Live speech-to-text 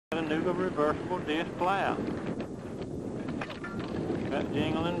Chattanooga Reversible disc plow. Got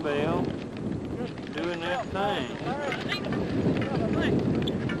jingling bell, doing that thing.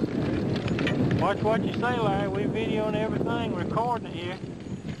 Watch what you say, Larry. We videoing everything, recording it here.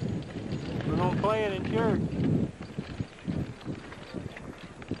 We're gonna play it in church.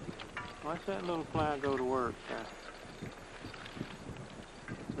 Watch that little plow go to work, guys.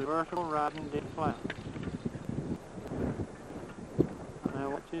 Reversible riding disc plow. Now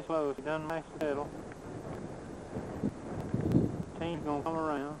watch this close. He done maxed the pedal. Team's gonna come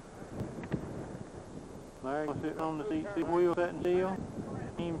around. Larry gonna sit on the seat, see the wheel setting still.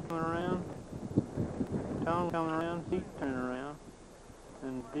 Team coming around. Tongue coming around, seat turning around.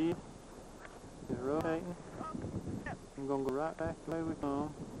 And this is rotating. I'm gonna go right back the way we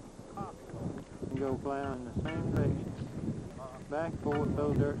come. And go plow in the same direction. Back and forth,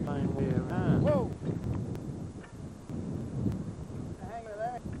 those dirt same way every time. Whoa!